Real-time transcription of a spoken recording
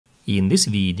In this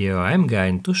video I'm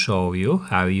going to show you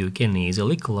how you can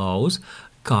easily close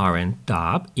current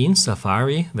tab in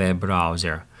Safari web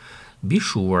browser. Be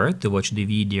sure to watch the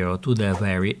video to the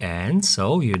very end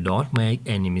so you don't make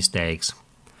any mistakes.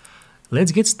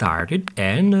 Let's get started,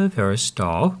 and first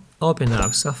off, open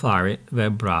up Safari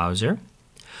web browser,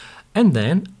 and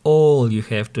then all you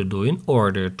have to do in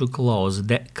order to close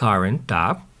the current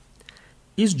tab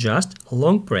is just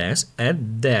long press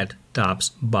at that tab's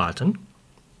button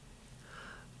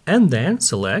and then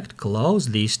select Close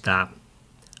this tab.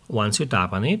 Once you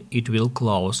tap on it, it will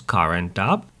close current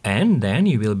tab, and then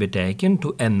you will be taken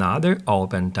to another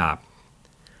open tab.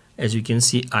 As you can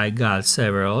see, I got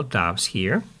several tabs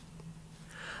here,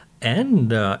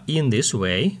 and in this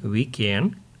way we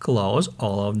can close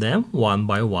all of them one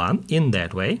by one in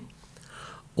that way.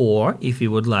 Or if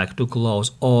you would like to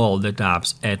close all the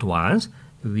tabs at once,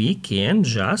 we can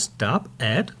just tap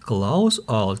at Close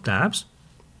all tabs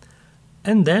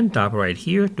and then tap right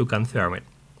here to confirm it.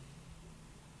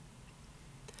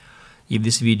 If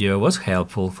this video was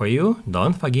helpful for you,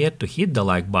 don't forget to hit the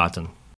like button.